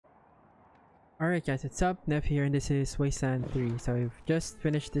Alright guys, what's up? Nev here and this is Wasteland 3. So I've just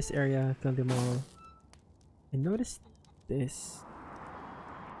finished this area, killed them all. I noticed this.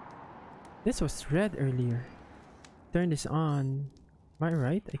 This was red earlier. Turn this on. Am I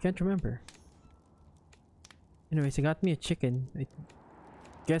right? I can't remember. Anyways, I got me a chicken. I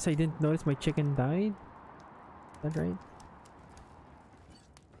guess I didn't notice my chicken died. Is that right?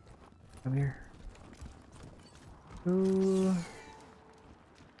 Come here. Ooh.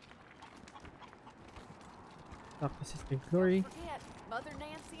 Talk to Sister Glory. Don't forget, Mother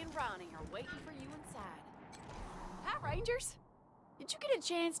Nancy and Ronnie are waiting for you inside. Hi, Rangers. Did you get a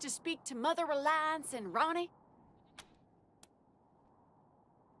chance to speak to Mother Reliance and Ronnie?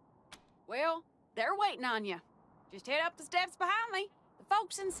 Well, they're waiting on you. Just head up the steps behind me. The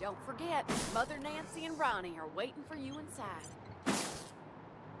folks in... Don't forget, Mother Nancy and Ronnie are waiting for you inside.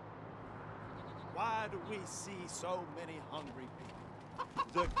 Why do we see so many hungry people?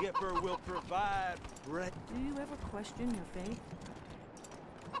 The Gipper will provide bread. Do you ever question your faith?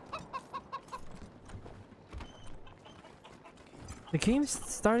 The game's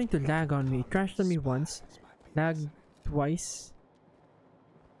starting to lag on me. It crashed on me once. Lagged twice.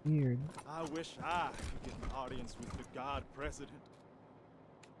 Weird. I wish I could get an audience with the God President.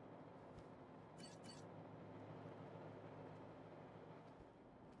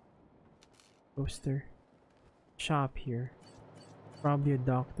 Poster. Shop here. Probably a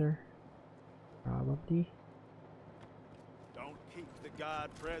doctor. Probably. Don't keep the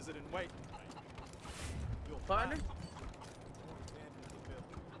God President waiting. You'll Partner? find more men in the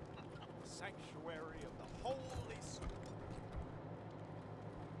building. The sanctuary of the Holy Spirit.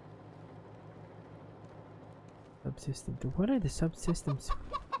 Subsystem. What are the subsystems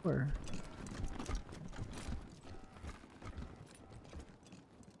for?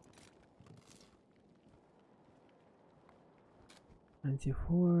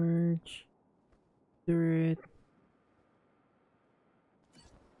 Anti-forge. Turret.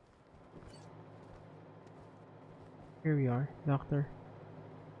 Here we are, doctor.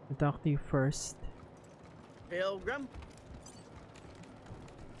 I'll talk to you first. Pilgrim?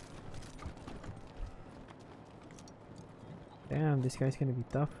 Damn, this guy's gonna be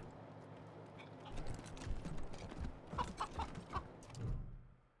tough.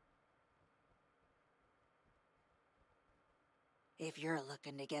 If you're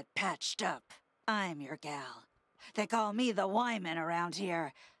looking to get patched up, I'm your gal. They call me the Wyman around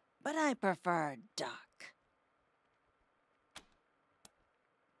here, but I prefer Doc.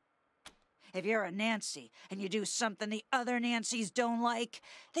 If you're a Nancy and you do something the other Nancys don't like,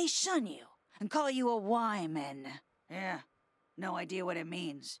 they shun you and call you a Wyman. Yeah, no idea what it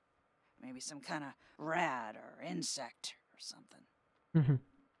means. Maybe some kind of rat or insect or something.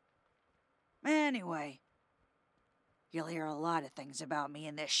 Anyway, you'll hear a lot of things about me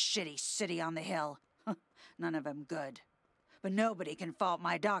in this shitty city on the hill. None of them good. But nobody can fault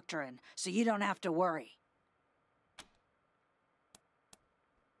my doctrine, so you don't have to worry.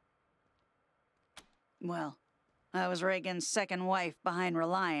 Well, I was Reagan's second wife behind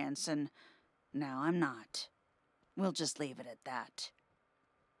Reliance, and now I'm not. We'll just leave it at that.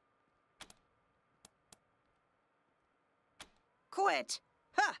 Quit!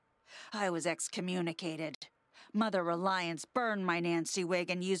 Ha! I was excommunicated. Mother Reliance burned my Nancy wig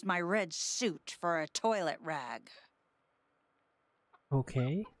and used my red suit for a toilet rag.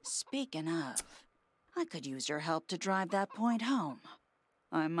 Okay. Speaking of, I could use your help to drive that point home.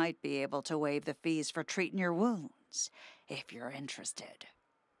 I might be able to waive the fees for treating your wounds, if you're interested.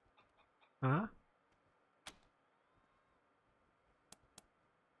 Huh?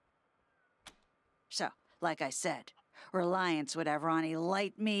 So, like I said, Reliance would have Ronnie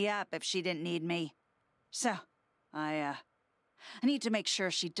light me up if she didn't need me. So, I need to make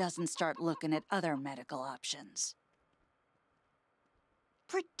sure she doesn't start looking at other medical options.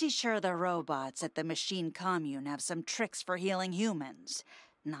 Pretty sure the robots at the machine commune have some tricks for healing humans,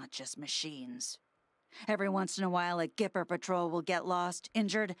 not just machines. Every once in a while, a Gipper patrol will get lost,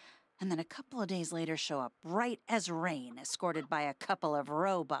 injured, and then a couple of days later show up bright as rain, escorted by a couple of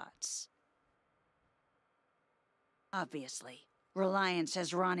robots. Obviously, Reliance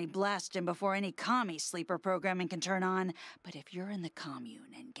has Ronnie blast him before any commie sleeper programming can turn on, but if you're in the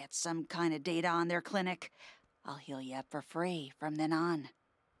commune and get some kind of data on their clinic, I'll heal you up for free from then on.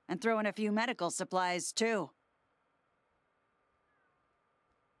 And throw in a few medical supplies, too.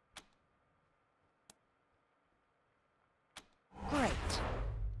 Great.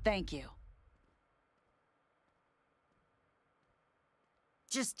 Thank you.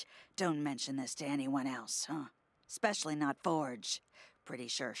 Just don't mention this to anyone else, huh? Especially not Forge. Pretty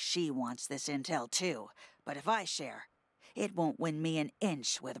sure she wants this intel, too. But if I share, it won't win me an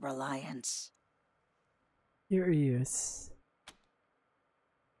inch with Reliance. Curious.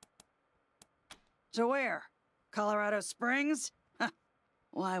 So where? Colorado Springs?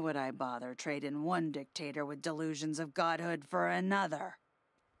 Why would I bother trading one dictator with delusions of godhood for another?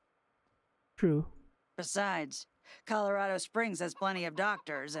 True. Besides, Colorado Springs has plenty of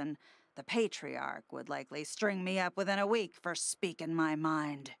doctors, and the patriarch would likely string me up within a week for speaking my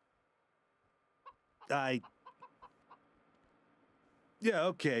mind. Yeah,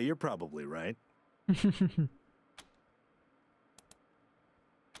 okay, you're probably right.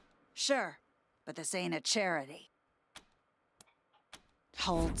 Sure, but this ain't a charity.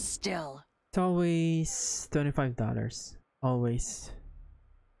 Hold still. It's always $25. Always.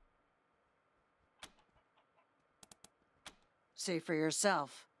 See for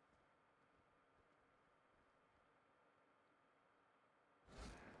yourself.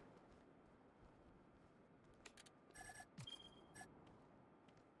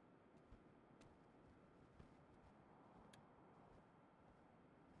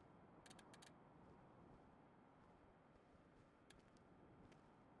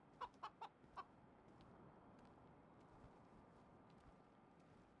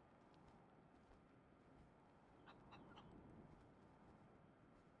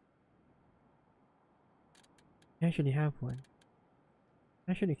 I actually have one.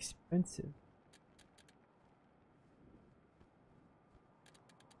 Actually expensive.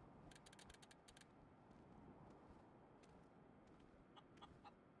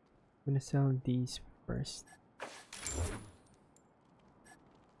 I'm gonna sell these first.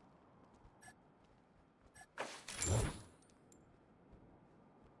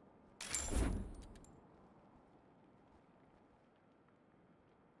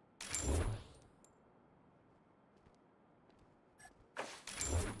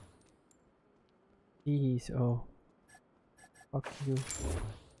 These, oh. Fuck you.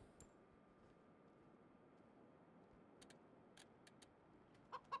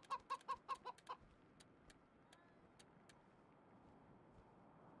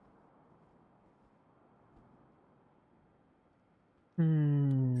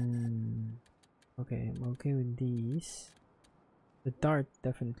 Okay, I'm okay with these. The dart,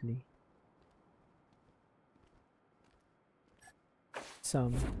 definitely.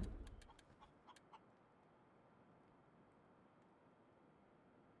 Some.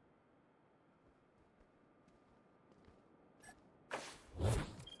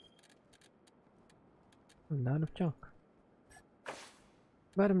 A lot of junk.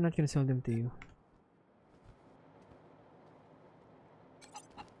 But I'm not gonna sell them to you.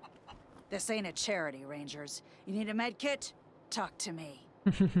 This ain't a charity, Rangers. You need a med kit? Talk to me.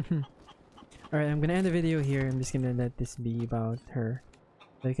 Alright, I'm gonna end the video here. I'm just gonna let this be about her.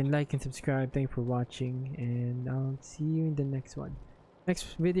 So you can like and subscribe. Thank you for watching, and I'll see you in the next one.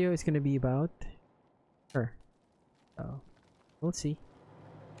 Next video is gonna be about her. So we'll see.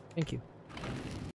 Thank you.